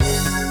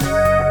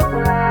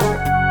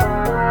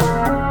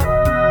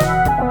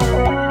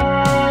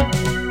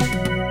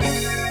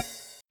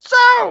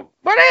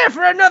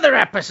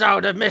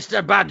episode of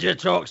Mr. Badger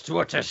Talks to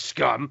Utter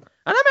Scum,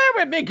 and I'm here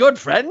with my good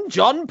friend,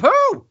 John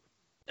Pooh.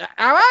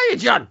 How are you,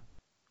 John?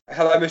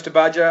 Hello, Mr.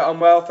 Badger. I'm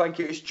well, thank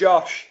you. It's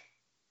Josh.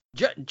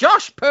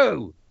 Josh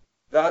Pooh.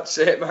 That's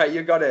it, mate.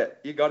 You got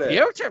it.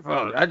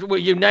 Beautiful. Were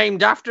you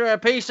named after a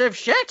piece of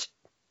shit?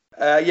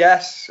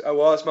 Yes, I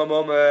was. My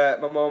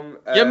mum.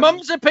 Your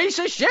mum's a piece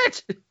of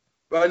shit?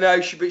 Well,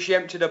 no, she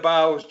emptied her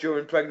bowels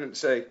during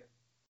pregnancy.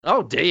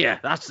 Oh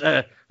dear,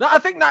 I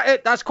think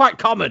that's quite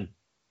common.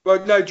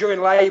 Well, no,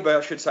 during labour,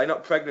 I should say,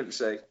 not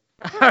pregnancy.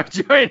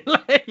 During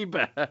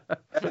labour.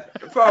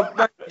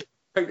 Well,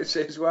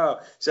 pregnancy as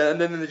well. So, and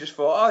then they just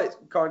thought,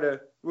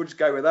 we'll just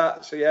go with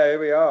that. So yeah,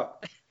 here we are.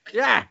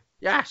 Yeah.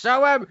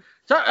 So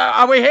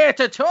are we here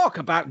to talk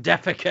about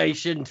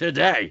defecation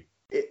today?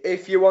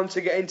 If you want to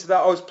get into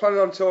that, I was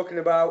planning on talking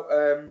about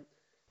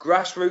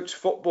grassroots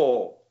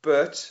football,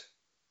 but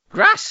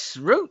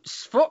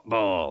grassroots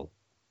football.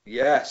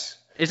 Yes.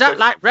 Is that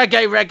like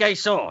reggae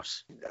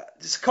sauce?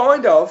 It's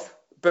kind of,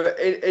 but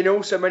in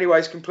also many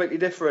ways completely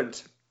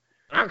different.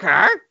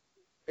 Okay.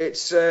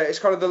 It's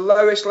kind of the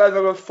lowest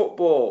level of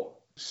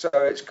football. So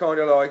it's kind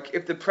of like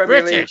if the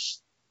Premier League...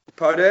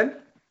 Pardon?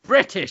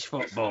 British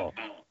football.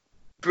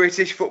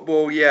 British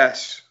football,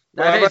 yes.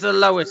 That is the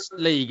lowest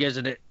league,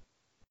 isn't it?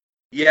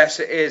 Yes,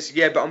 it is.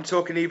 Yeah, but I'm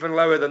talking even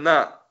lower than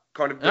that.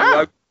 Kind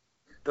of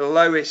the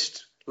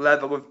lowest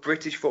level of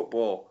Britich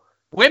football.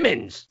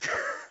 Women's?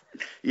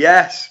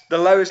 Yes, the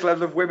lowest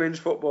level of women's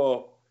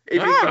football.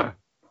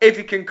 If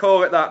you can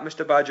call it that,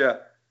 Mr.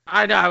 Badger.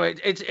 I know,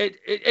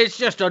 it's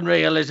just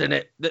unreal, isn't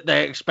it, that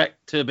they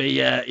expect to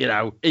be,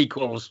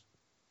 equals.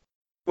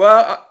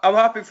 Well, I'm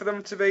happy for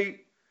them to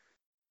be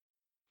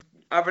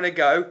having a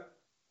go.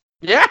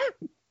 Yeah?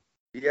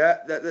 Yeah,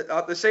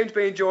 they seem to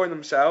be enjoying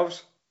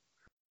themselves.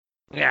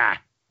 Yeah.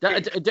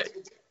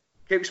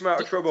 Keeps them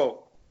out of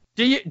trouble.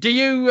 Do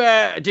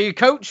you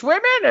coach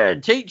women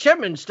and teach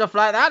them and stuff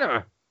like that,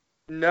 or?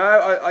 No,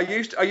 I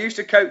used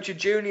to coach a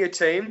junior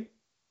team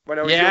when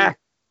I was young,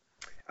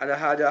 and I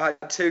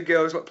had two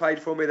girls that played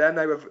for me then.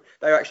 They were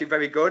actually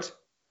very good.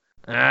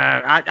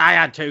 I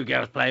had two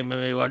girls playing with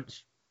me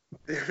once.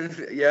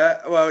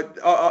 Yeah, well,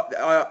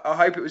 I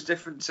hope it was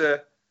different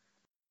to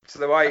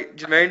the way.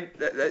 Do you mean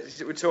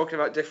we're talking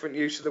about different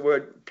use of the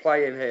word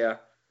playing here?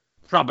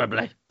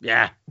 Probably,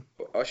 yeah.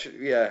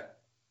 Yeah.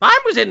 Mine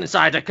was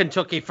inside a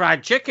Kentucky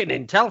Fried Chicken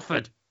in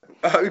Telford.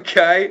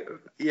 Okay,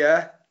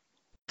 yeah.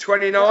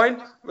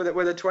 29?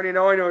 Were they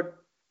 29 or?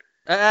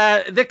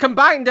 The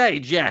combined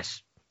age,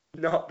 yes.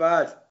 Not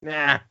bad.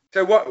 Yeah.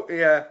 So what?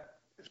 Yeah.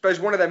 I suppose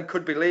one of them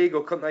could be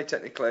legal, couldn't they?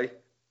 Technically.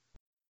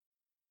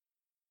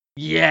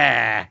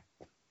 Yeah.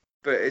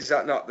 But is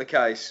that not the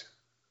case?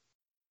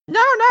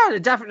 No,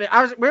 definitely.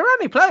 We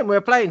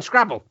were playing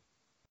Scrabble.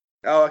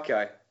 Oh,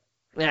 okay.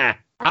 Yeah.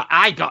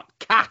 I got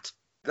cat.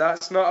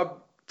 That's not a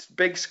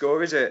big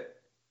score, is it?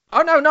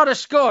 Oh, no, not a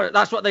score.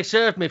 That's what they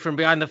served me from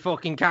behind the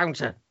fucking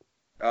counter.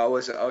 Oh,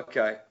 was it?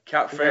 Okay.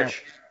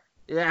 Catfish.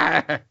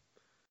 Yeah.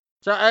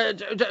 So,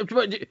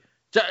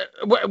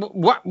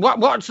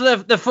 what's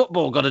the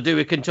football got to do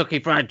with Kentucky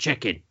Fried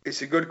Chicken?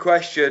 It's a good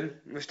question,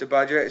 Mr.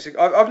 Badger.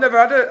 I've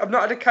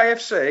not had a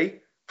KFC.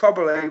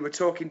 Probably we're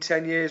talking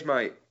 10 years,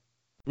 mate.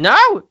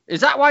 No? Is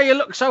that why you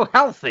look so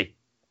healthy?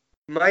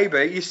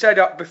 Maybe. You said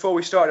before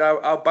we started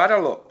how bad I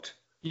looked.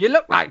 You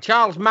look like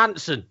Charles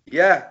Manson.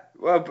 Yeah.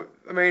 Well, but,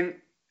 I mean,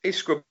 he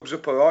scrubs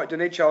up all right,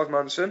 doesn't he, Charles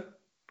Manson?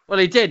 Well,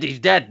 he did. He's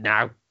dead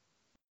now.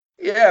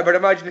 Yeah, but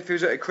imagine if he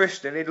was at a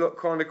christening, he'd look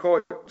kind of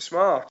quite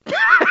smart.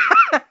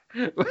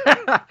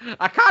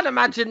 I can't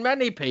imagine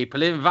many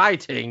people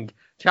inviting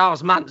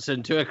Charles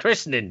Manson to a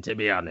christening, to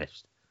be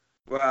honest.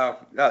 Well,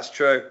 that's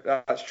true.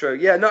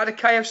 Yeah, not at a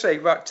KFC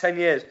for about 10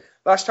 years.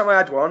 Last time I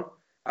had one,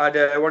 I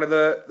had one of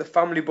the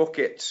family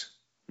buckets.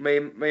 Me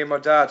and my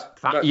dad.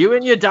 You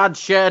and your dad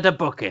shared a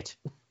bucket?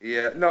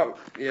 Yeah,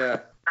 yeah.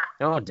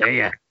 Oh,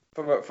 dear.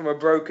 From a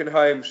broken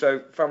home,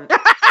 so family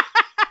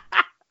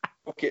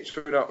buckets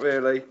were not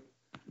really...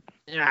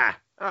 Yeah.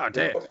 Oh,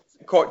 dear.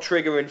 Quite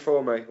triggering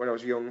for me when I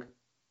was young.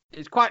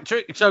 It's quite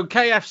tricky. So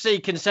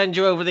KFC can send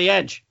you over the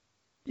edge?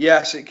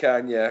 Yes, it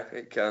can. Yeah,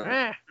 it can.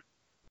 Yeah.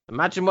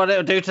 Imagine what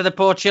it'll do to the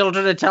poor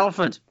children of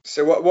Telford.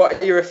 So what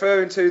are you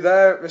referring to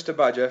there, Mr.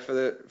 Badger, for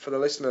the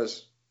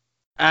listeners?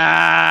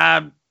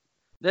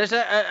 There's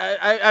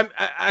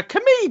a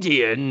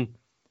comedian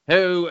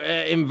who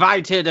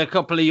invited a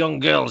couple of young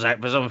girls out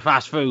for some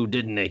fast food,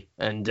 didn't he?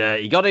 And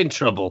he got in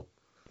trouble.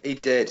 He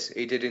did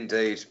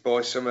indeed.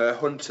 By some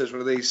hunters,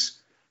 one of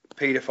these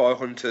paedophile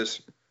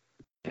hunters.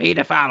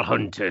 Paedophile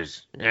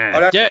hunters.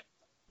 Yeah.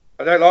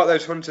 I don't like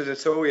those hunters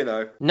at all, you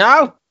know.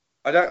 No?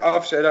 I don't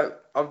like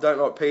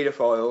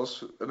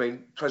paedophiles. I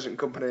mean, present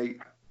company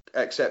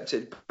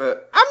accepted,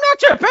 but I'm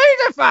not a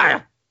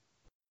paedophile.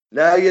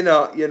 No, you're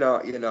not.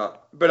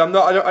 But I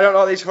don't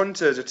like these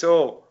hunters at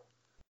all.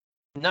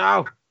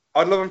 No.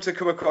 I'd love them to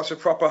come across a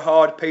proper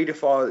hard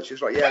paedophile that's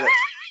just like, yeah, let's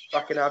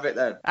fucking have it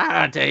then.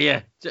 Ah,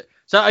 dear.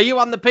 So are you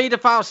on the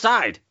paedophile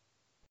side?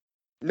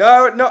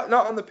 No, not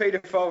on the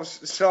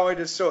paedophile's side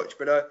as such,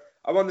 but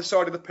I'm on the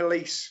side of the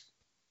police.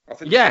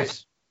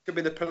 Yes. Should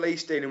be the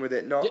police dealing with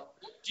it, not.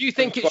 Do you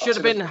think it should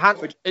have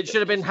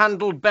been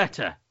handled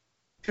better?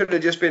 Should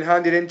have just been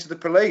handed into the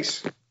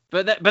police.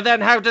 But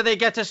then how do they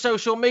get a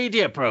social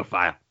media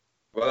profile?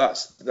 Well,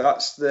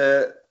 that's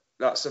the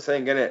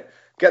thing, isn't it?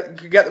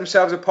 Get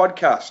themselves a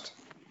podcast.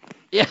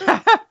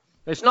 Yeah,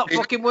 it's not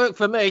fucking work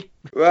for me.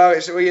 Well,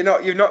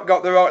 you've not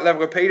got the right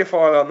level of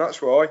paedophile on.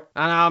 That's why.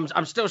 And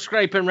I'm still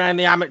scraping around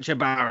the amateur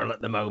barrel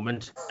at the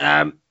moment.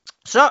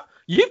 So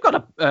you've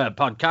got a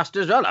podcast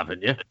as well,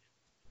 haven't you?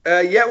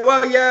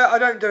 Yeah. I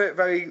don't do it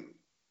very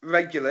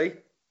regularly.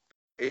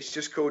 It's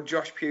just called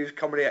Josh Pugh's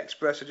Comedy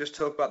Express. I just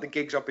talk about the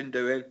gigs I've been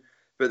doing,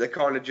 but they're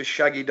kind of just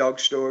shaggy dog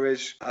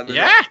stories. And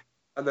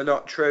they're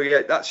not true.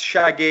 Yeah, that's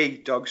shaggy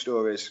dog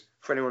stories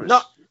for anyone.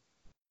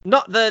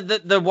 Not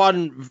the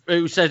one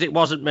who says it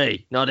wasn't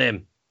me, not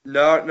him.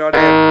 No, not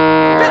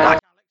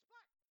him.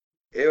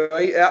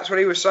 That's what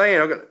he was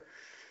saying.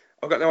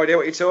 I've got no idea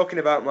what you're talking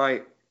about,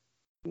 mate.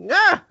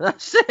 Yeah,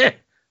 that's it.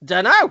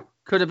 Dunno.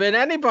 Could have been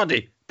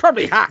anybody.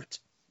 Probably hacked.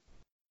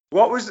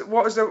 What was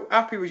the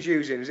app he was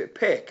using? Is it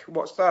Pick?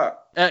 What's that?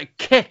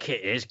 Kik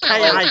it is.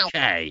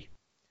 K-I-K.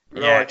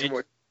 Yeah,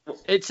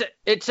 it's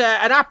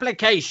an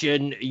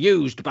application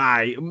used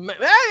by.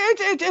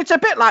 It's a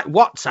bit like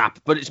WhatsApp,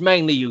 but it's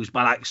mainly used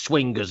by like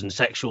swingers and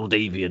sexual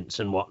deviants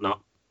and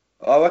whatnot.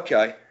 Oh,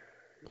 okay.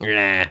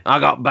 Yeah, I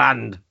got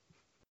banned.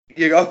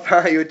 You got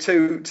banned. You were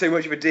too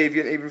much of a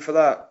deviant even for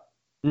that.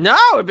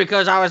 No,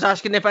 because I was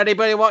asking if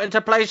anybody wanted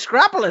to play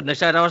Scrabble, and they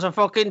said I was a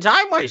fucking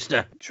time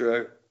waster.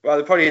 True. Well,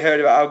 they probably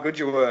heard about how good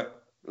you were.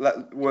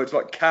 Words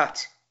like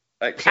cat,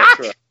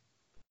 etc.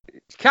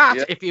 Cat,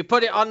 yeah. If you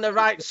put it on the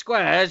right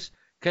squares,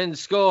 can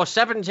score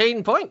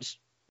 17 points.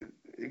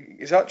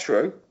 Is that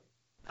true?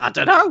 I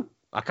don't know.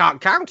 I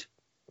can't count.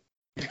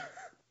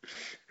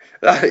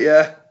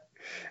 Yeah.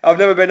 I've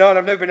never been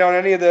on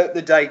any of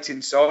the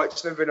dating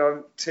sites. Never been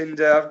on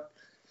Tinder.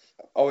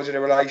 I was in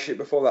a relationship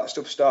before that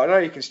stuff started. I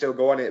know you can still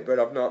go on it, but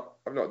I've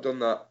not done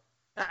that.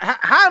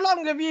 How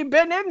long have you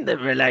been in the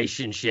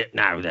relationship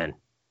now, then?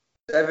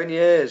 7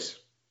 years.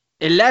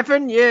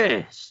 11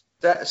 years?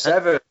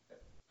 7.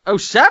 Oh,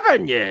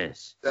 7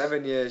 years?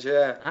 7 years,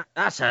 yeah.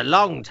 That's a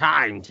long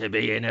time to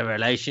be in a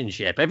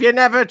relationship. Have you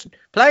never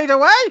played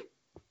away?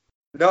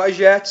 Not as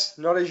yet.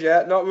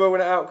 Not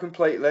ruling it out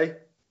completely.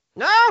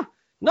 No,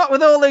 not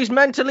with all these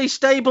mentally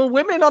stable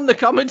women on the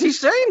comedy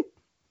scene.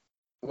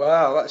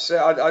 Wow, that's it.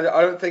 I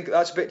don't think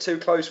that's a bit too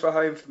close for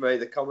home for me,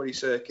 the comedy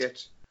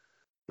circuit.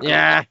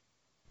 Yeah. I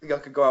think I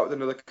could go out with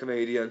another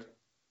comedian.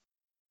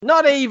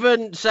 Not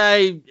even,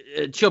 say,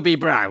 Chubby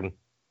Brown?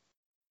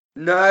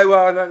 No,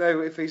 well, I don't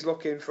know if he's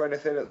looking for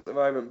anything at the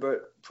moment,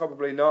 but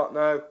probably not,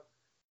 no.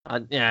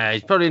 Yeah,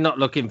 he's probably not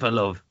looking for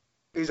love.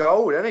 He's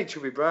old, isn't he,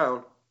 Chubby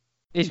Brown?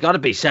 He's got to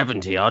be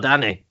 70 odd,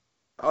 hasn't he?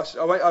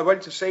 I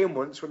went to see him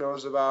once when I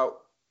was about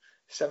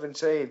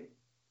 17.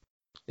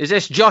 Is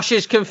this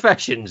Josh's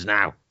confessions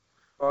now?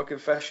 My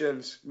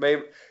confessions.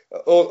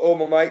 All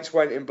my mates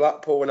went in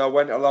Blackpool and I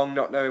went along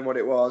not knowing what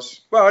it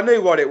was. Well, I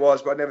knew what it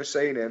was, but I'd never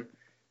seen him.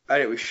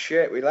 And it was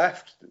shit. We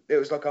left. It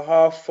was like a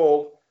half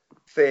full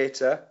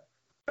theatre.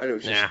 And it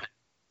was just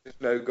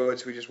no good,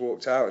 so we just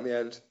walked out in the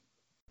end.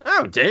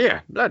 Oh,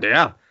 dear. Bloody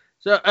hell.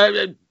 So,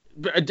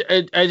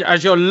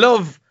 has your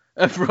love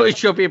of Roy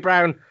Chubby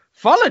Brown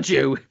followed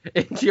you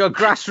into your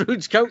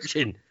grassroots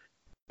coaching?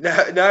 No,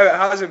 it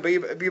hasn't. But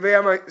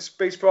I might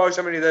be surprised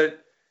how many of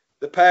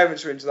the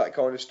parents are into that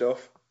kind of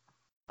stuff.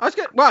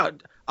 Well,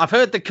 I've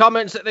heard the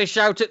comments that they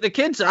shout at the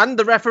kids and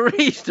the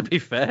referees, to be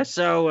fair.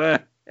 So,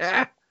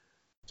 yeah.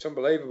 It's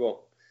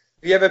unbelievable.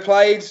 Have you ever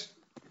played,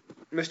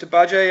 Mr.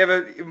 Badger? You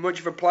ever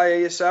much of a player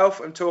yourself?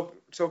 I'm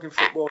talking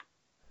football.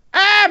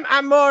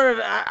 I'm more of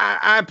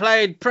I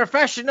played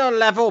professional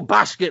level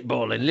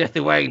basketball in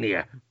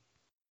Lithuania.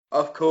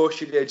 Of course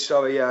you did.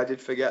 Sorry, yeah, I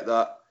did forget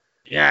that.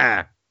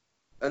 Yeah.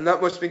 And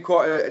that must have been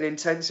quite an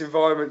intense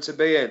environment to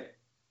be in.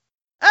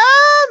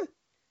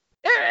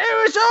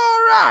 It was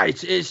all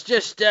right. It's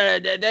just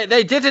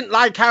they didn't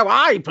like how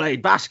I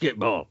played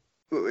basketball.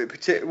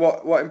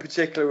 What in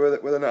particular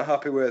were they not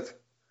happy with?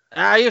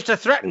 I used to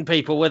threaten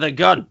people with a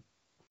gun.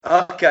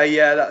 Okay,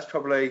 yeah, that's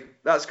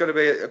got to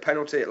be a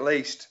penalty at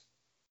least.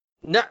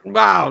 No,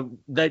 well,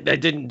 they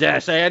didn't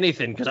dare say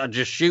anything because I'd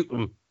just shoot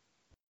them.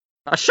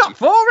 I shot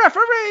 4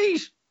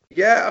 referees.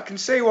 Yeah, I can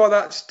see why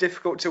that's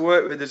difficult to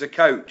work with as a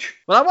coach.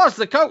 Well, I was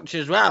the coach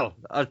as well.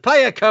 I was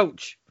player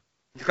coach.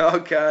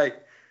 Okay.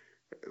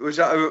 Was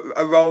that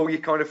a role you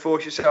kind of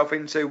forced yourself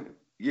into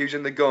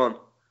using the gun?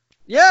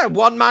 Yeah,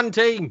 one-man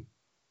team.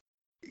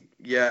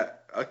 Yeah,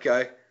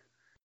 okay.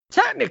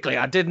 Technically,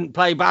 I didn't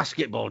play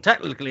basketball.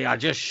 Technically, I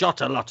just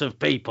shot a lot of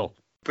people.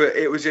 But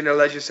it was in a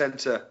leisure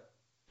centre?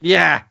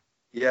 Yeah.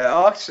 Yeah,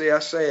 I see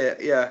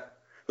it, yeah.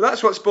 Well,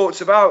 that's what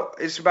sport's about.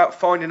 It's about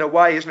finding a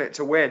way, isn't it,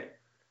 to win?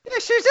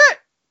 This is it.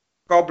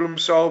 Problem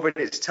solving,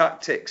 it's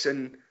tactics,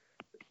 and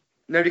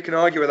nobody can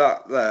argue with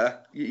that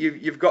there.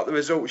 You've got the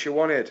results you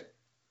wanted.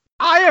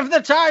 Eye of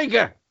the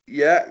tiger.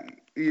 Yeah,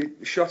 you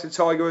shot a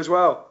tiger as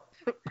well.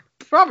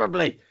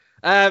 Probably.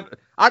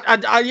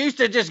 I used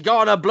to just go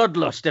on a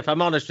bloodlust, if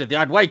I'm honest with you.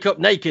 I'd wake up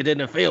naked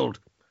in a field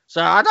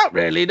So I don't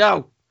really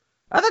know.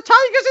 Are the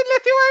Tigers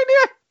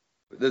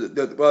in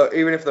Lithuania? Well,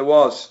 even if there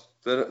was,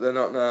 they're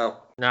not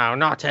now. No,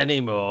 not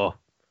anymore.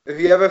 Have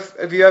you ever?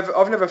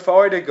 I've never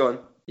fired a gun.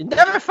 You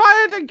never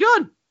fired a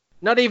gun?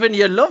 Not even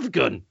your love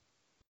gun?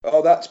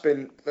 Oh, that's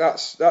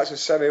a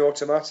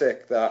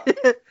semi-automatic.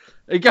 That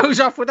it goes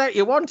off without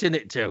you wanting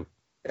it to.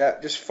 Yeah,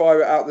 just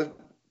fire it out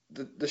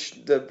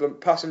the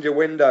passenger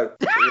window.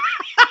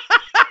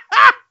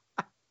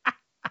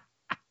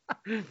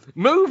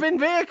 Moving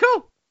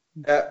vehicle?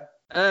 Yeah.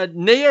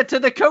 Near to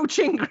the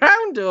coaching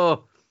ground,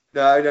 or?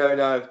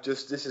 No.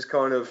 Just this is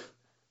kind of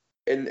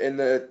in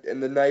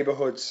the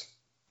neighbourhoods,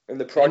 in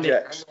the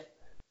projects.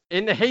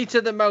 In the heat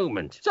of the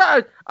moment.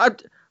 So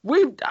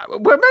we're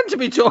meant to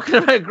be talking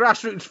about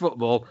grassroots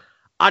football.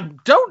 I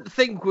don't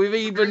think we've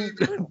even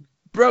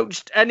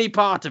broached any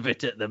part of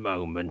it at the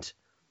moment.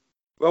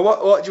 Well,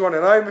 what do you want to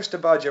know, Mr.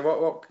 Badger?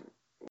 What?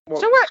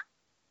 So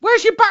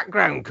where's your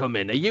background come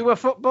in? Are you a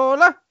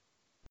footballer?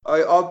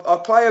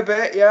 I play a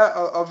bit, yeah.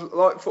 I've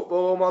liked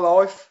football all my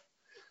life,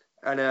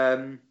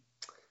 and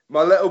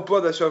my little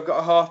brother. So I've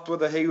got a half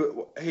brother.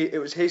 It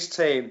was his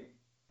team.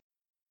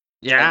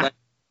 Yeah.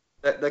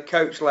 The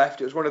coach left.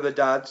 It was one of the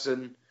dads,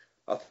 and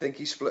I think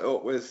he split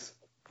up with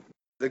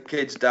the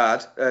kid's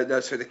dad.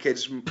 The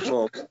kid's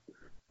mum.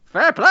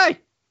 Fair play.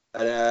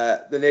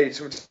 And they needed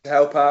someone to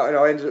help out, and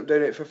I ended up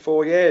doing it for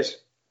 4 years.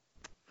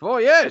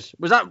 4 years?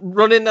 Was that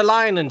running the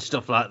line and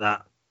stuff like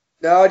that?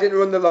 No, I didn't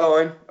run the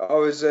line. I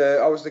was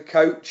the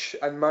coach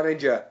and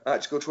manager. I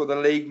had to go to all the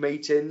league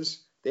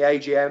meetings, the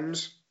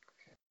AGMs.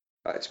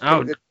 I had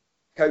to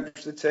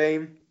coach the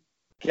team,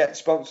 get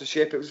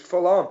sponsorship. It was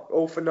full on,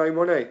 all for no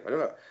money. I don't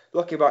know.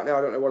 Looking back now,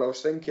 I don't know what I was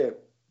thinking.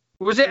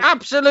 Was it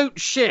absolute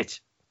shit?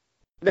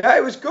 No,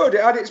 it was good.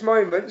 It had its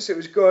moments. It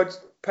was good.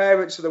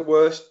 Parents are the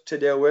worst to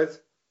deal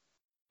with.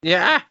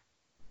 Yeah.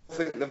 I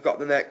think they've got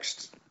the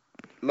next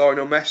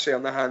Lionel Messi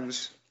on their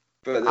hands.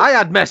 But I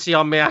had Messi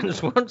on my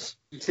hands once.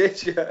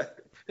 Did you?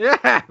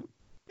 Yeah.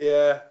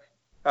 Yeah.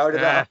 How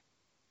did that?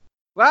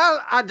 Well,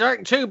 I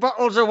drank 2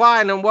 bottles of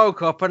wine and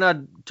woke up and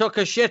I took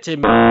a shit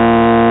in.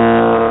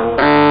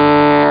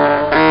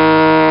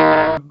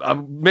 I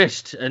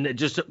missed and it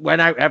just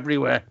went out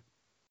everywhere.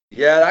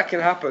 Yeah, that can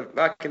happen.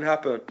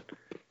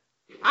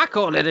 I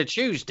call it a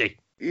Tuesday.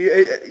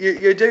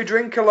 You do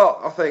drink a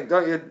lot, I think,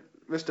 don't you,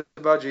 Mr.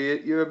 Badger?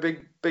 You're a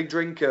big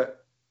drinker.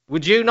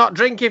 Would you not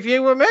drink if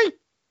you were me?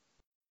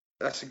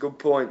 That's a good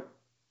point.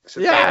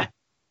 Fair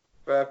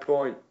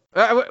point.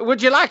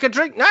 Would you like a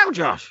drink now,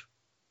 Josh?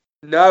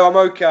 No, I'm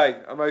okay.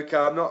 I'm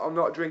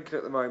not drinking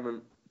at the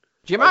moment.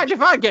 Do you mind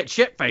if I get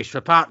shit-faced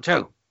for part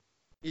 2?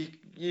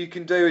 You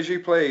can do as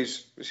you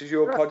please. This is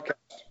your podcast.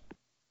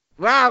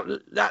 Well,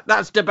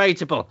 that's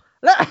debatable.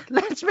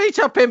 Let's meet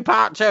up in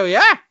part 2,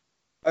 yeah?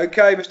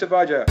 Okay, Mr.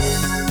 Badger.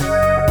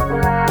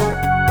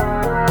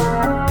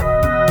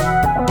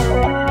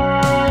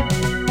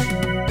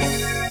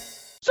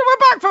 So we're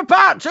back for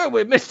part 2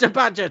 with Mr.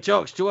 Badger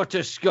Talks to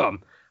Utter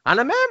Scum. And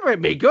I'm here with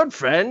me good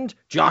friend,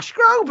 Josh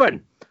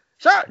Groban.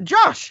 So,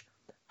 Josh,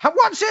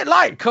 what's it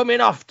like coming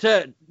off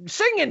to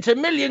singing to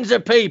millions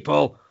of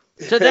people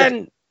to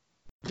then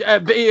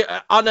be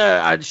on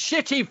a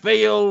shitty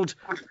field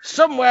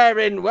somewhere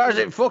in, where is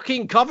it,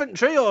 fucking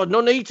Coventry or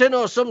Nuneaton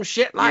or some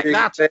shit like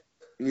that?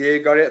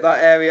 You got it,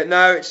 that area.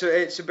 No,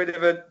 it's a bit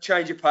of a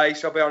change of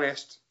pace, I'll be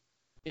honest.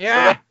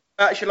 Yeah.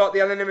 I actually like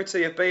the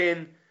anonymity of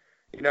being,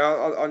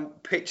 on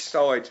pitch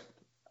side,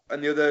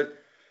 and the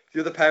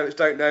other parents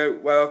don't know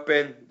where I've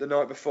been the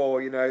night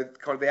before. Kind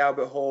of the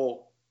Albert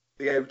Hall,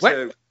 the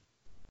O2.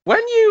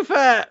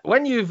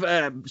 When you've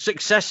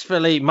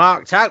successfully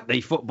marked out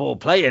the football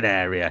playing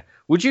area,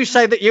 would you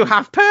say that you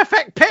have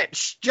perfect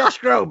pitch, Josh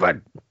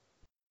Groban?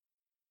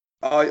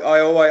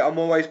 I'm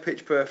always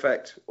pitch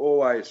perfect,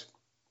 always.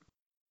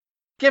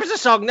 Give us a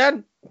song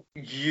then.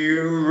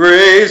 You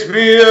raise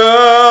me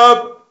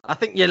up. I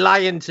think you're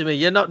lying to me.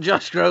 You're not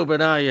Josh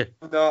Groban, are you?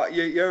 No,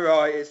 you're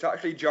right. It's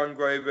actually John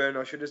Groban.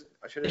 I should have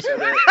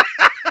said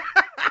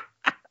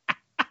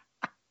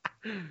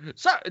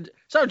it.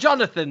 So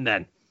Jonathan,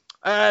 then,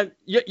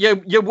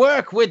 you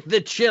work with the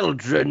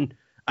children,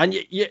 and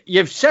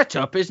you've set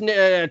up, isn't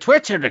it, a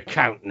Twitter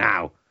account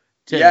now?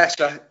 Yes,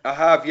 I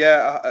have.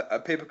 Yeah,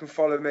 people can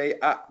follow me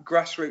at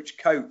Grassroots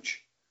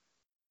Coach.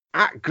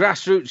 At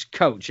Grassroots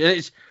Coach, and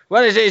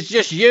it's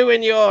just you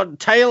and your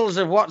tales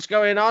of what's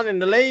going on in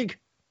the league.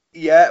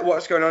 Yeah,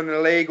 what's going on in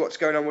the league, what's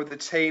going on with the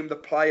team, the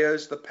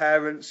players, the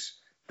parents,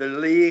 the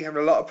league.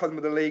 Having a lot of problem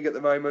with the league at the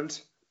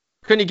moment.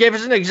 Can you give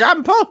us an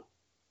example?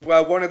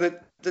 Well, one of the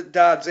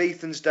dads,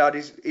 Ethan's dad,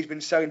 he's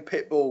been selling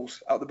pit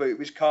bulls out the boot of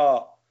his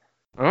car.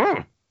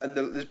 Oh. And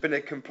there's been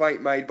a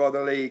complaint made by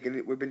the league,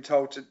 and we've been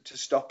told to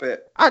stop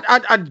it.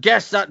 I'd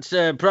guess that's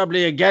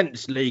probably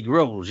against league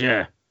rules,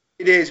 yeah.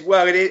 It is.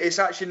 Well, it is. It's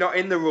actually not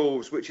in the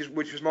rules, which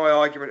was my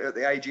argument at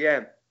the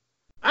AGM.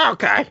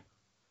 Okay.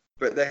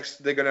 But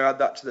they're going to add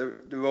that to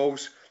the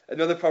rules.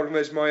 Another problem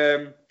is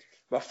my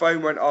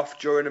phone went off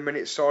during a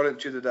minute's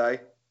silence the other day.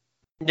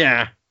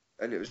 Yeah.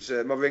 And it was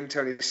my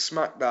ringtone is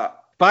Smack That.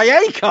 By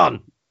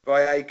Akon.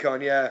 By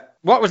Akon, yeah.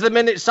 What was the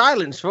minute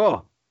silence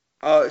for?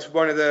 Oh, it's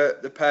one of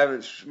the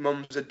parents'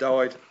 mums had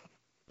died.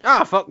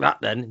 Ah, fuck that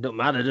then. It don't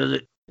matter, does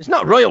it? It's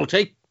not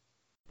royalty.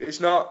 It's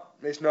not.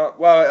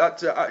 Well, I had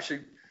to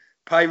actually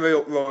pay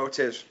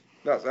royalties.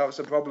 That was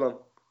the problem.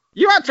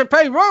 You had to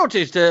pay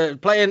royalties to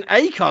play an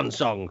Akon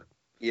song.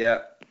 Yeah.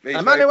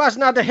 A man who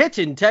hasn't had a hit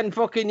in 10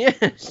 fucking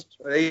years.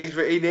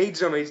 He needs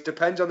them. He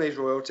depends on these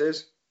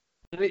royalties.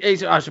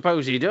 I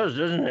suppose he does,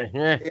 doesn't he?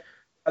 Yeah.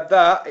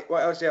 That.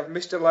 What else do you have?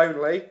 Mr.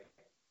 Lonely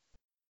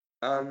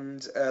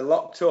and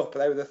Locked Up.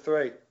 They were the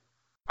three.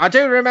 I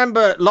do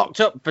remember Locked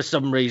Up for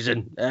some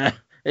reason.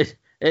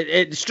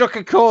 It struck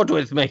a chord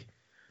with me.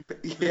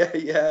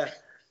 Yeah.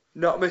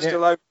 Not Mr.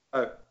 Lonely.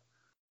 Though.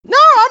 No,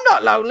 I'm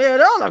not lonely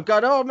at all. I've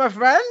got all my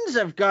friends.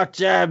 I've got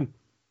the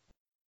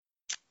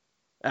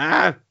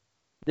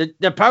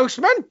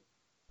postman.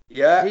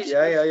 Yeah.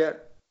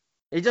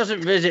 He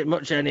doesn't visit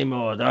much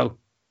anymore though.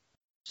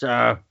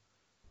 So,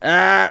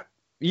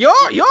 you're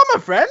my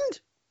friend.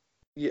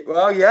 Yeah,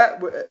 well, yeah,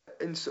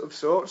 in sort of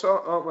sorts,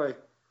 aren't we?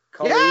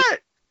 Colleagues.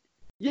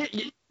 Yeah.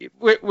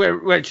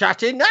 We're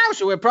chatting now,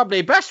 so we're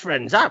probably best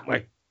friends, aren't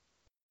we?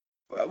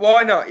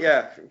 Why not?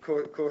 Yeah,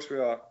 of course we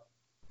are.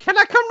 Can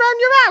I come round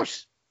your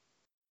house?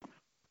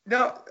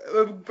 No,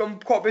 I'm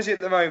quite busy at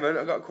the moment.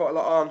 I've got quite a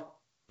lot on.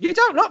 You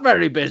don't look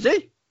very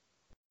busy.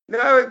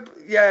 No,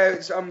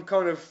 yeah, I'm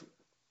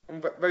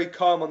very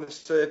calm on the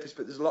surface,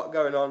 but there's a lot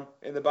going on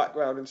in the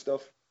background and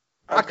stuff.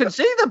 I can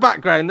see the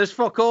background. There's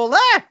fuck all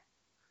there.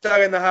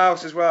 Selling the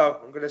house as well.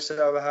 I'm going to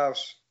sell the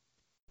house.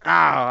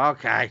 Oh,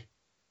 okay.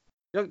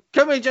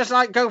 Can we just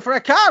go for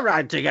a car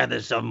ride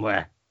together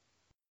somewhere?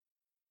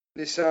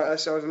 This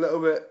sounds a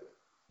little bit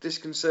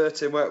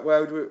disconcerting.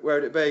 Where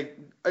would it be?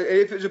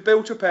 If it was a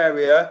built-up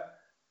area,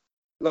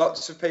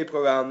 lots of people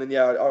around, then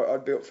yeah,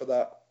 I'd be up for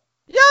that.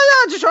 Yeah,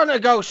 I just want to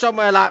go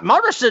somewhere like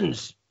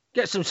Morrison's,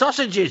 get some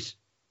sausages.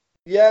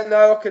 Yeah,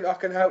 no, I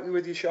can help you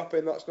with your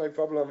shopping. That's no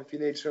problem. If you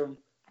need some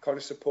kind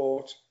of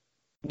support.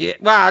 Yeah,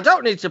 well, I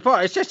don't need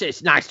support.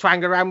 It's nice to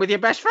hang around with your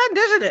best friend,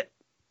 isn't it?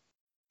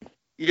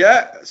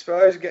 Yeah, I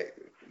suppose get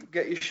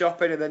your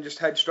shopping and then just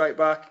head straight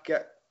back.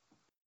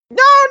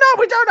 No,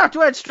 we don't have to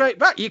head straight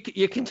back.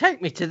 You can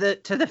take me to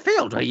the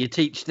field where you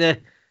teach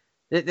the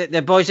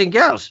boys and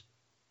girls.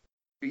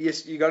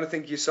 You got to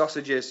think your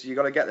sausages. You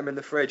got to get them in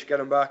the fridge. Get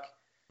them back.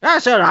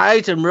 That's all right. I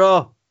ate them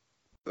raw.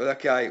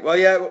 Okay. Well,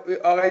 yeah.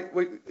 All right.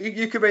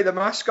 You could be the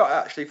mascot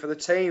actually for the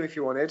team if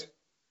you wanted.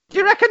 Do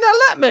you reckon they'll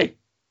let me?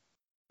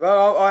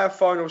 Well, I have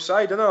final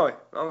say, don't I?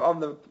 I'm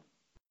the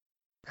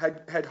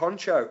head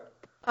honcho.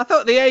 I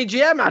thought the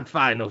AGM had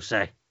final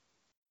say.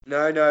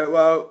 No.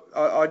 Well,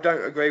 I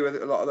don't agree with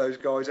a lot of those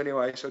guys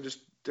anyway, so just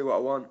do what I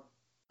want.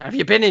 Have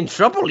you been in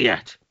trouble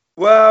yet?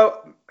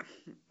 Well,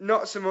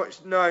 not so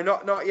much. No,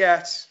 not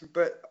yet.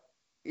 But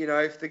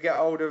if they get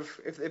hold of,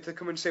 if they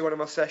come and see one of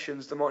my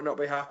sessions, they might not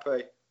be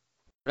happy.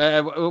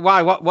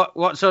 Why?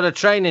 What sort of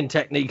training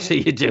techniques are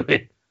you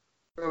doing?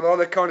 A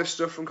lot of kind of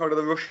stuff from kind of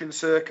the Russian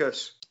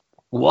circus.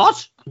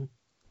 What?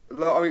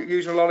 I'm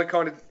using a lot of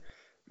kind of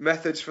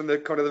methods from the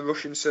kind of the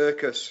Russian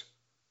circus.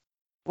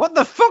 What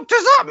the fuck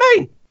does that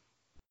mean?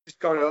 It's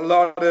kind of a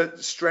lot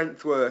of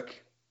strength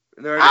work.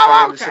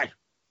 Okay.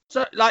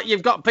 So,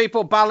 you've got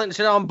people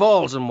balancing on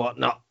balls and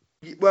whatnot.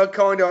 Well,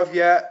 kind of,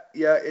 yeah.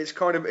 It's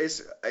kind of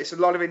it's a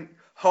lot of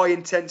high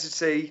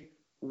intensity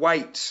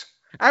weights.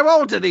 How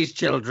old are these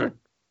children?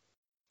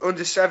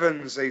 Under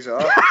sevens, these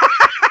are.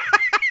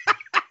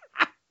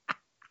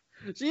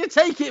 So you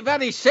take it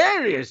very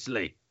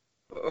seriously.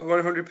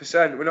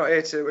 100%. We're not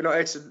here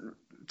to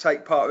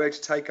take part. We're here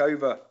to take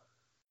over.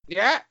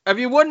 Yeah. Have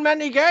you won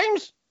many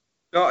games?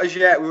 Not as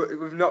yet.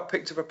 We've not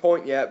picked up a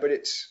point yet, but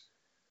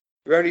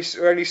we're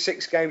only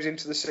 6 games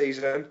into the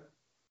season.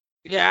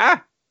 Yeah.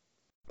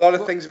 A lot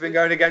of things have been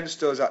going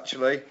against us,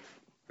 actually.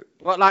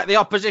 What, like the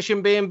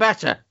opposition being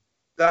better?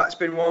 That's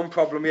been one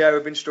problem, yeah,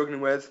 we've been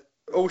struggling with.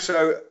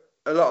 Also,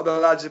 a lot of the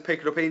lads are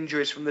picking up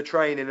injuries from the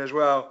training as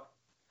well.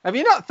 Have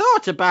you not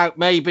thought about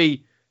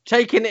maybe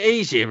taking it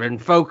easier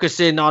and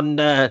focusing on,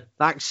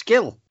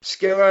 skill?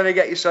 Skill will only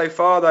get you so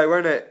far, though,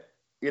 won't it?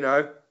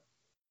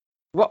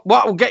 What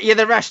will get you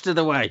the rest of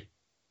the way?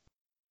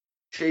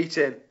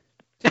 Cheating.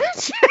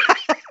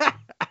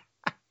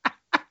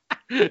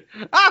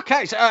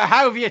 Okay, so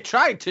how have you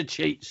tried to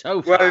cheat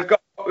so far? Well,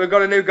 we've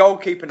got a new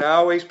goalkeeper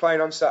now. He's playing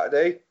on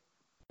Saturday.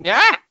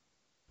 Yeah?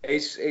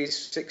 He's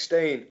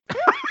 16.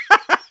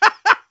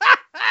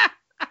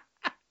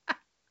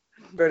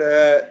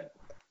 But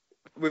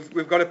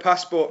we've got a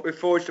passport. We've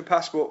forged a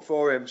passport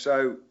for him,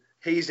 so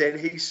he's in.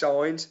 He's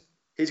signed.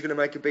 He's going to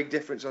make a big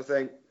difference, I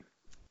think.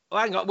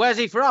 Well, hang on, where's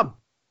he from?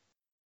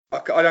 I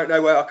don't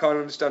know where. I can't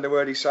understand a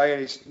word he's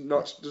saying.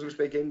 Doesn't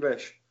speak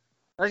English.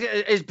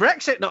 Is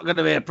Brexit not going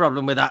to be a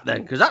problem with that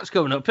then? Because that's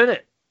coming up, isn't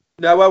it?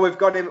 No, well we've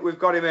got him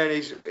in.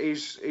 He's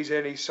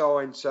in. He's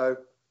signed. So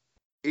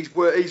he's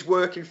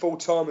working full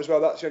time as well.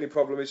 That's the only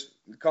problem is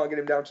we can't get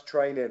him down to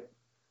training.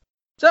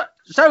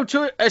 So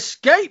to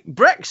escape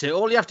Brexit,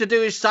 all you have to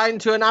do is sign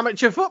to an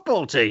amateur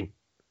football team.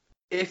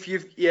 If you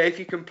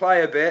can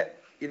play a bit,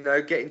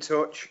 get in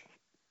touch.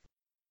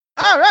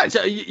 All right.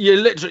 So you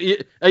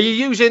literally are you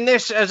using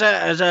this as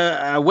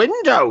a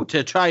window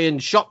to try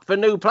and shop for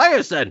new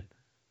players then?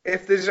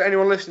 If there's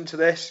anyone listening to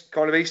this,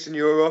 kind of Eastern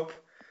Europe,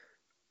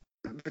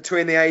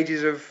 between the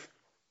ages of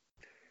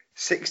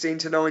 16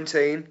 to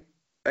 19,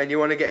 and you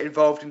want to get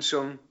involved in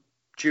some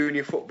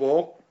junior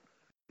football,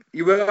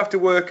 you will have to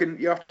work and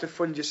you have to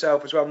fund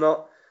yourself as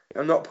well.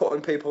 I'm not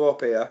putting people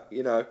up here,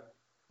 you know.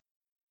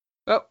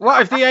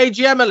 What if the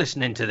AGM are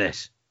listening to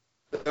this?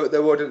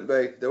 There wouldn't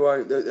be. There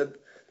won't.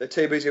 They're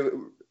too busy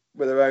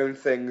with their own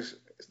things.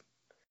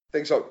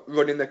 Things like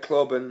running the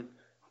club and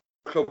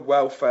club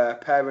welfare,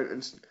 parent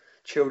and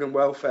children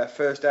welfare,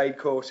 first aid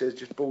courses,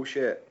 just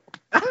bullshit.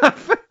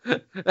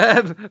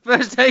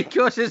 First aid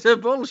courses are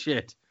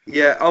bullshit.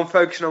 Yeah, I'm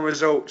focusing on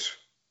results.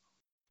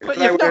 But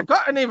you've not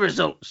got any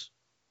results.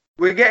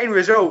 We're getting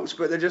results,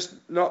 but they're just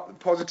not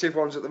positive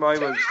ones at the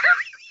moment.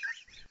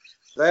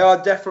 They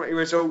are definitely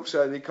results,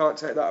 so you can't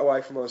take that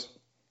away from us.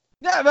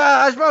 Yeah, but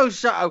I suppose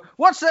so.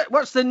 What's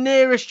the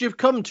nearest you've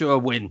come to a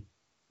win?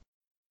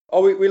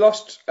 Oh, we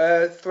lost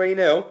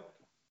 3-0.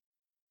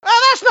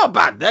 Oh, that's not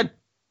bad then.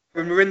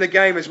 We were in the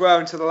game as well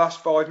until the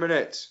last 5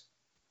 minutes.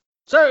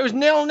 So it was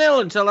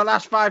 0-0 until the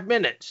last 5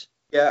 minutes?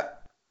 Yeah.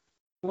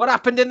 What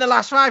happened in the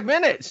last 5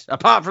 minutes,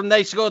 apart from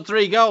they scored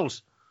 3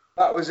 goals?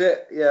 That was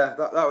it, yeah.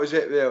 That was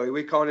it, really.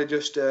 We kind of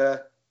just...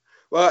 well,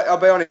 I'll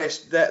be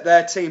honest,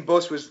 their team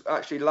bus was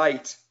actually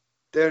late.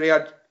 They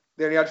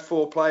only had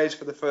 4 players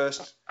for the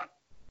first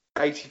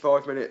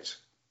 85 minutes.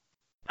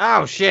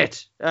 Oh,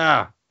 shit.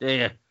 Oh,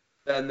 dear.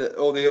 Then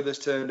all the others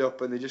turned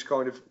up and they just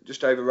kind of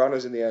just overran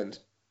us in the end.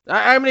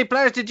 How many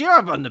players did you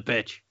have on the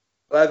pitch?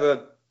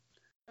 11.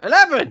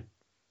 11?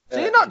 So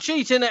Yeah. you're not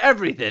cheating at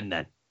everything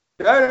then?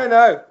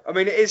 No. I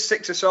mean, it is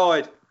 6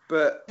 aside,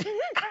 but...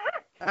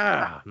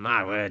 Oh,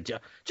 my word.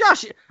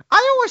 Josh,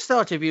 I always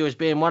thought of you as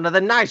being one of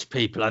the nice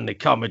people in the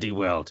comedy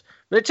world.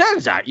 But it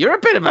turns out you're a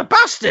bit of a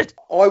bastard.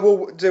 I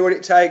will do what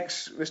it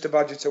takes, Mr.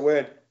 Badger, to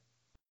win.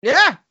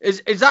 Yeah?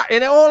 Is that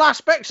in all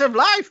aspects of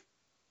life?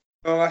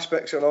 All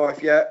aspects of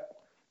life, yeah.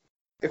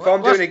 If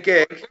I'm doing a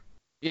gig,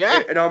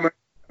 yeah, and I'm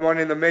on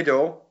in the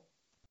middle,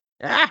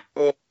 yeah,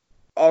 or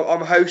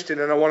I'm hosting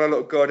and I want to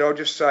look good, I'll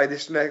just say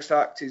this next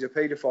act is a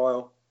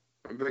paedophile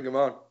and bring him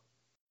on.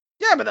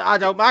 Yeah, but I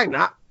don't mind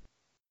that.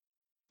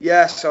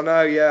 Yes, I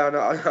know. Yeah, I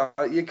know.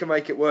 You can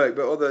make it work,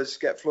 but others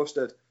get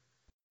flustered.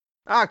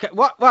 Okay,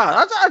 well,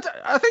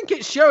 I think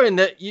it's showing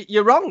that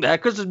you're wrong there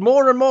because there's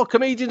more and more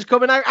comedians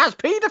coming out as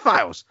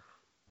paedophiles.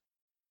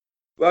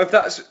 Well,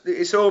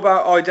 it's all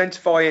about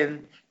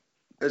identifying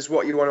as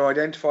what you want to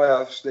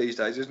identify as these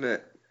days, isn't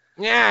it?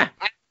 Yeah.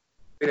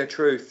 In a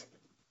truth.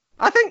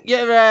 I think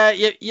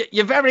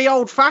you're very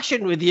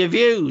old-fashioned with your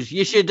views.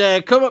 You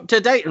should come up to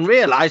date and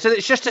realise that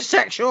it's just a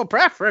sexual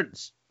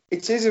preference.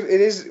 It is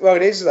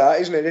that,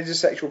 isn't it? It is a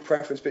sexual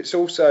preference, but it's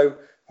also,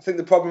 I think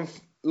the problem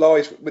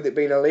lies with it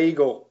being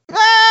illegal.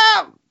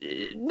 Well,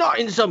 not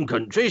in some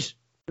countries.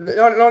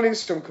 Not in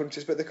some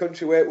countries, but the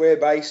country we're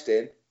based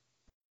in.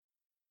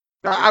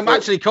 I'm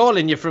actually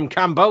calling you from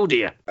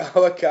Cambodia.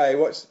 Oh, okay.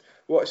 What's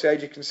the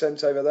age of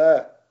consent over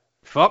there?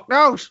 Fuck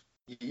knows.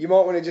 You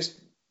might want to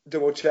just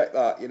double check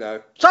that, you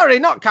know. Sorry,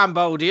 not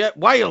Cambodia,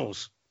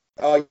 Wales.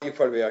 Oh, you'll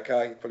probably be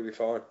okay. You'll probably be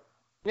fine.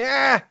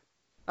 Yeah.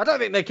 I don't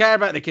think they care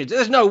about the kids.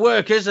 There's no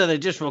workers, so they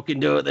just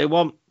fucking do what they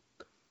want.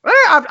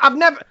 I've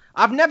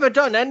never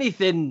done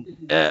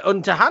anything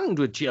underhand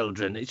with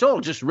children. It's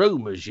all just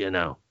rumours, you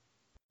know.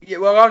 Yeah,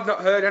 well, I've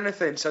not heard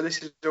anything, so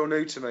this is all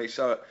new to me.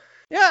 So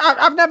yeah,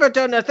 I've never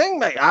done a thing,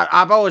 mate.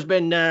 I've always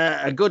been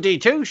a goody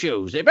two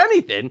shoes. If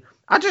anything,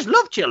 I just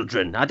love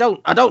children. I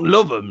don't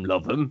love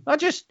them. I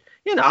just,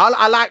 you know,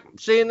 I like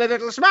seeing the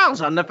little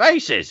smiles on their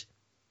faces.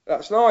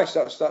 That's nice.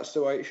 That's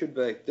the way it should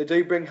be. They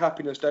do bring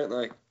happiness, don't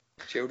they?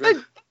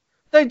 Children.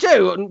 They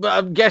do, but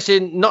I'm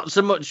guessing not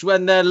so much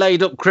when they're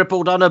laid up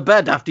crippled on a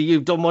bed after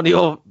you've done one of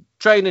your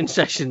training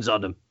sessions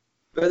on them.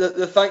 But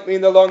they thank me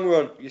in the long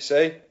run, you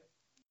see.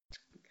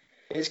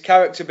 It's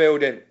character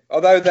building.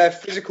 Although their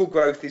physical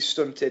growth is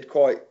stunted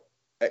quite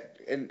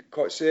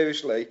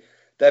seriously,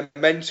 their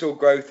mental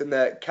growth and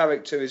their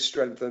character is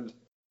strengthened.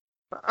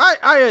 I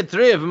heard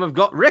 3 of them have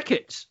got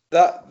rickets.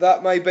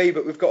 That may be,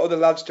 but we've got other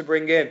lads to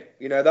bring in.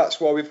 You know, that's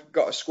why we've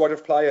got a squad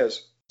of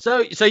players.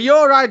 So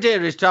your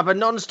idea is to have a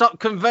non-stop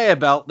conveyor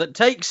belt that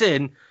takes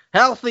in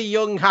healthy,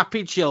 young,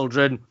 happy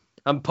children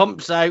and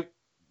pumps out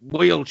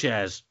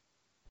wheelchairs.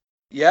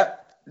 Yeah,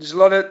 there's a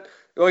lot of...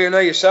 Well, you know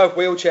yourself,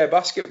 wheelchair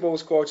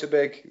basketball's quite a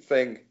big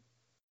thing.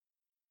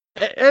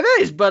 It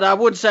is, but I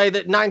would say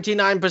that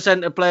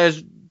 99% of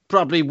players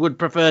probably would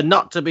prefer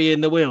not to be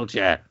in the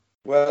wheelchair.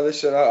 Well,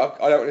 listen, I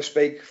don't want to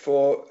speak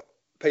for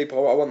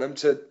people. I want them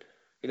to,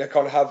 you know,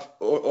 kind of have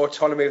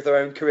autonomy of their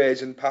own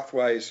careers and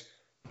pathways.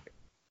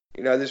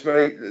 You know, there's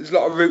a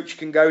lot of routes you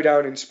can go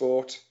down in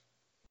sport.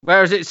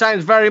 Whereas it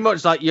sounds very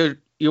much like you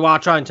are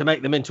trying to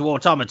make them into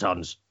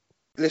automatons.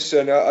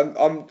 Listen,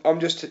 I'm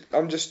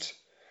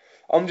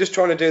just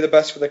trying to do the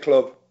best for the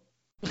club.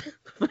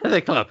 For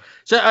the club.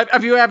 So,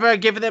 have you ever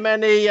given them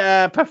any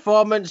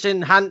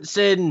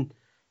performance-enhancing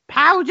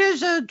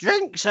powders or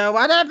drinks or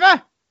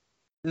whatever?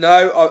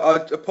 No, I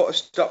put a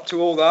stop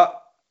to all that.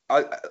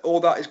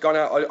 All that is gone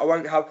out. I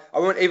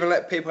won't even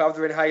let people have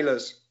their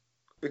inhalers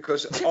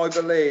because I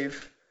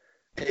believe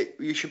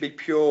you should be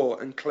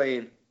pure and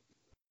clean.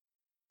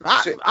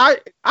 I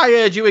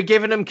heard you were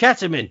giving them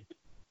ketamine.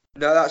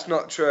 No, that's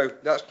not true.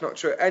 That's not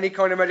true. Any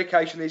kind of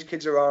medication these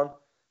kids are on,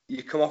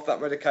 you come off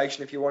that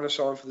medication if you want to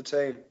sign for the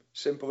team.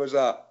 Simple as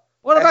that.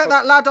 What about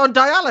that lad on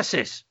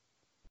dialysis?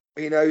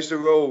 He knows the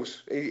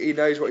rules. He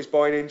knows what he's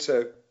buying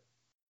into.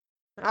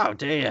 Oh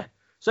dear.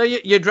 So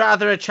you'd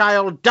rather a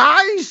child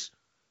dies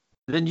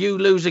than you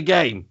lose a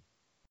game?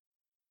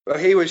 Well,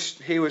 he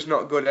was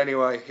not good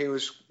anyway. He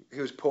was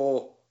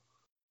poor.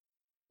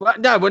 Well,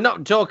 no, we're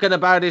not talking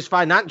about his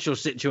financial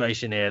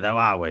situation here, though,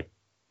 are we?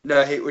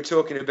 No, we're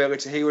talking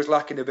ability. He was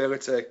lacking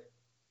ability.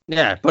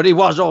 Yeah, but he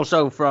was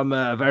also from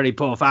a very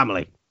poor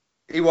family.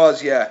 He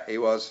was, yeah, he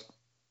was.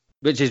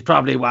 Which is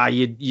probably why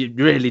you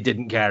really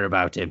didn't care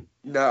about him.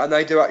 No, and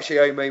they do actually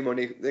owe me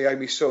money. They owe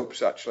me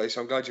subs, actually,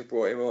 so I'm glad you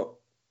brought him up.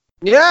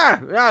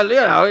 Yeah, well, you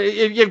know,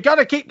 you've got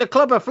to keep the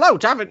club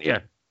afloat, haven't you?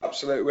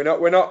 Absolutely. We're not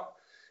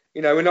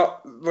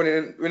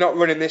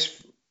running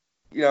this,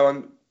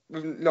 and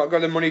we've not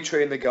got a money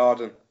tree in the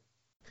garden.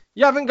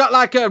 You haven't got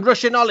like a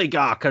Russian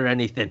oligarch or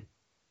anything?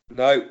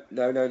 No.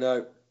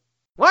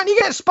 Why don't you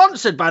get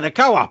sponsored by the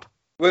co-op?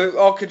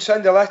 Well, I could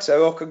send a letter,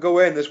 or I could go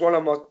in. There's one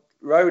on my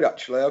road,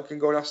 actually. I can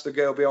go and ask the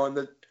girl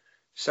behind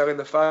selling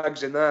the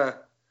fags in there.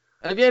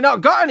 Have you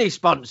not got any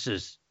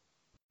sponsors?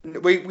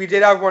 We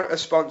did have a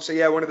sponsor,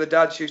 yeah. One of the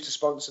dads used to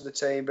sponsor the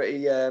team, but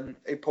he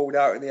pulled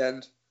out in the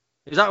end.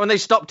 Is that when they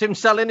stopped him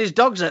selling his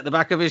dogs at the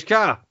back of his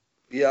car?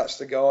 Yeah, that's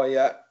the guy,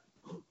 yeah.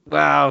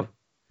 Well,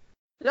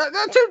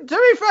 to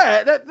be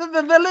fair,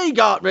 the league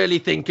aren't really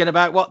thinking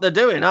about what they're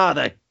doing, are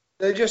they?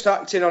 They're just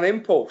acting on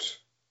impulse.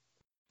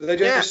 They're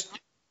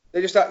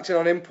just acting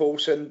on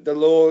impulse and the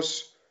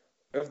laws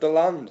of the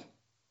land.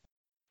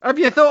 Have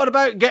you thought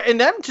about getting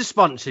them to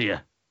sponsor you?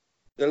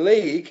 The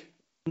league?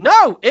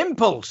 No,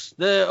 Impulse,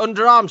 the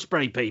underarm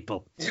spray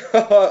people.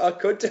 I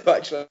could do,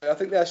 actually. I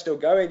think they're still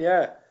going,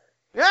 yeah.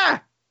 Yeah.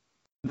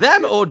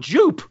 Them or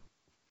Jupe?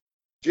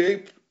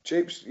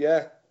 Jupe's,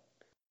 yeah.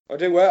 I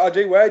do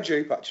wear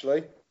Jupe,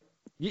 actually.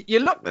 You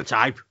look the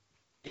type.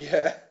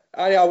 Yeah.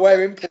 And I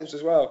wear Impulse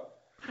as well.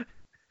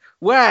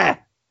 Where?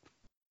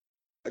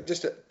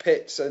 Just at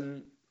pits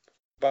and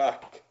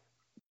back.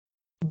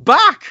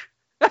 Back?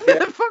 Yeah. How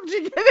the fuck do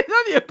you get it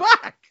on your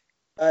back?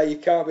 You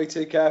can't be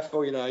too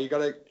careful, You got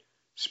to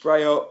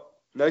spray up.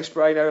 No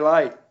spray, no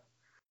lay.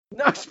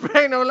 No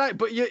spray, no lay.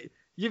 But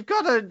you've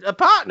got a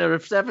partner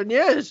of 7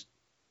 years.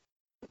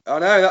 I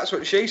know. That's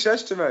what she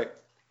says to me.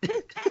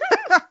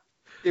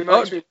 She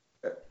makes me.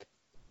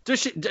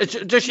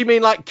 Does she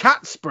mean like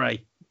cat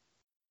spray?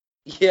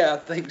 Yeah, I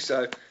think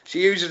so.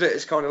 She uses it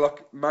as kind of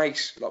like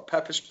mace, like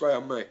pepper spray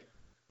on me.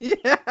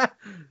 Yeah.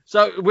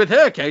 So with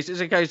her case, it's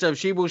a case of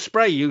she will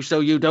spray you so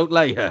you don't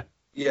lay her.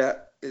 Yeah,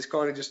 it's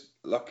kind of just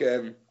like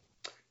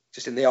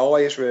just in the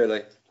eyes,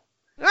 really.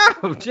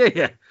 Oh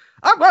dear.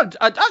 Well,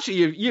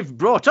 actually, you've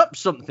brought up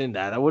something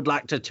there I would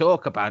like to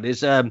talk about.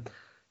 Is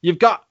you've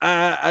got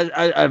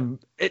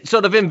it's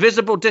sort of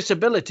invisible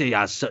disability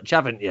as such,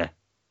 haven't you?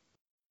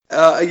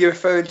 Are you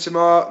referring to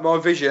my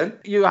vision?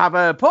 You have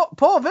a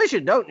poor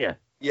vision, don't you?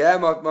 Yeah,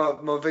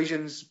 my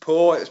vision's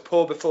poor. It's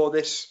poor before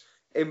this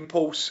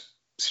impulse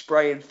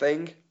spraying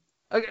thing.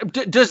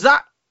 Does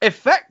that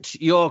affect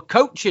your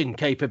coaching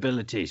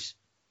capabilities?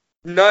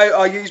 No,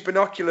 I use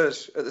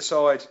binoculars at the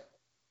side.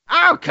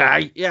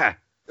 Okay, yeah.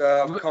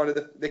 Kind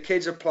of the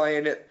kids are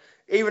playing it.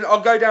 Even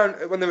I'll go down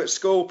when they're at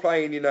school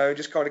playing,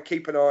 just kind of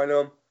keep an eye on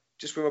them,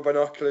 just with my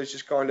binoculars,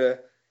 just kind of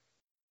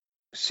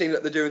seeing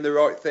that they're doing the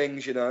right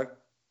things,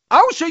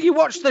 Oh, so you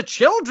watch the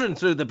children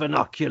through the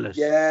binoculars?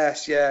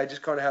 Yes, yeah, it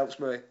just kind of helps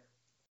me.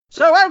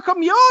 So how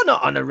come you're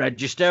not on a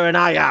register and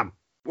I am?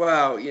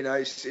 Well,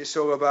 it's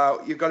all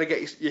about, you've got to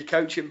get your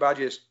coaching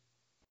badges.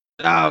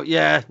 Oh,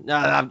 yeah.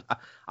 No,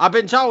 I've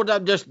been told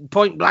I'm just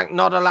point blank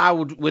not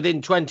allowed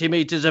within 20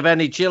 metres of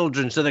any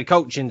children, so the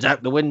coaching's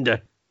out the window.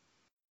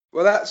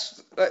 Well,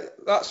 that's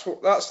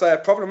their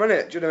problem, isn't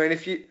it? Do you know what I mean?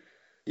 If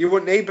you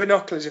wouldn't need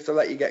binoculars if they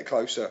let you get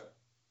closer.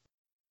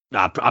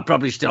 I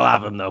probably still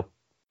have them, though.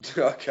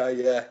 Okay,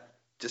 yeah.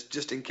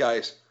 Just in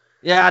case.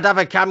 Yeah, I'd have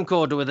a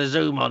camcorder with a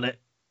zoom on it.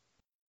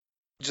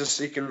 Just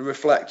so you can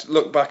reflect,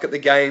 look back at the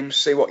games,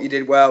 see what you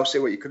did well, see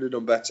what you could have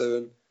done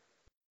better.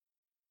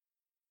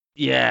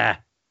 Yeah.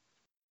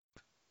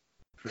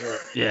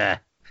 Yeah.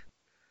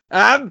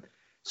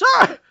 So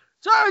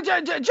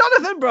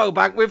Jonathan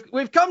Brobank,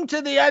 we've come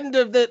to the end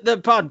of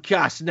the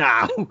podcast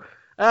now.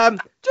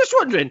 Just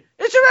wondering,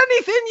 is there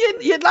anything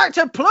you'd like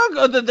to plug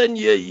other than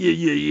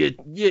you've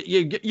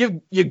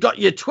got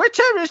your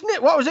Twitter, isn't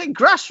it? What was it?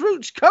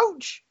 Grassroots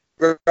Coach?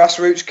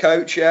 Grassroots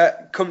Coach,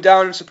 yeah. Come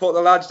down and support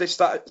the lads this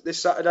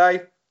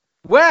Saturday.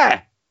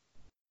 Where?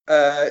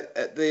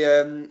 At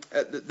the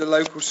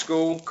local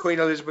school, Queen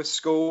Elizabeth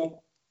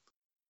School.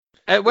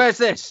 Where's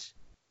this?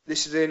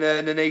 This is in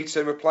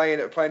Nuneaton. We're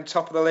playing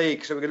top of the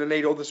league, so we're going to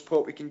need all the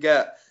support we can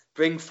get.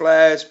 Bring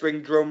flares,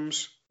 bring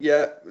drums.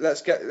 Yeah,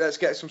 let's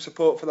get some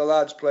support for the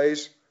lads,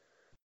 please.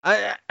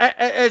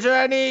 Is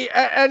there any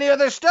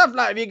other stuff?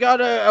 Like, have you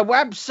got a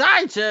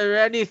website or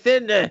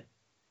anything?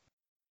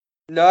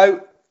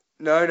 No.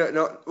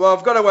 Well,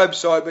 I've got a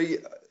website, but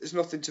there's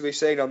nothing to be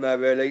seen on there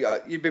really.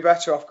 You'd be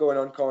better off going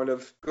on kind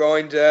of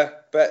Grindr,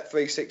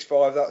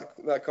 Bet365,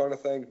 that kind of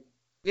thing.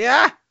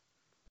 Yeah.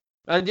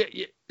 And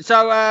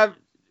so,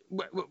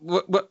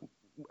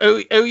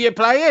 who are you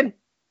playing?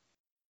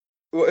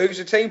 Well, who's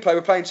the team play?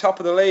 We're playing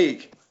top of the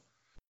league.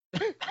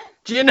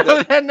 Do you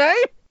know their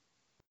name?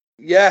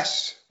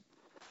 Yes.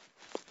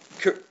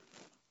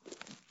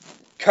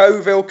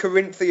 Coville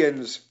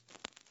Corinthians.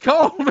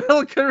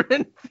 Colville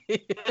Corinthians.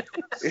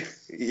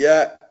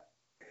 Yeah.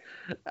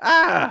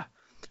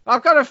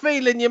 I've got a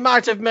feeling you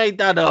might have made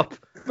that up.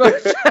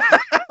 But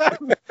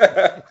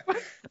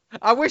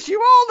I wish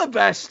you all the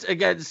best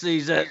against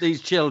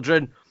these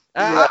children.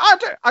 Yeah.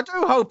 I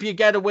do hope you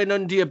get a win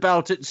under your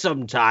belt at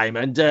some time,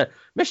 and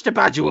Mr.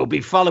 Badger will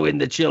be following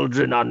the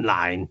children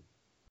online.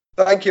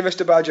 Thank you,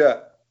 Mr.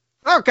 Badger.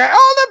 Okay,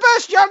 all the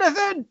best,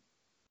 Jonathan.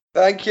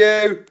 Thank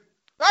you.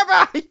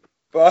 Bye-bye.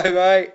 Bye, mate.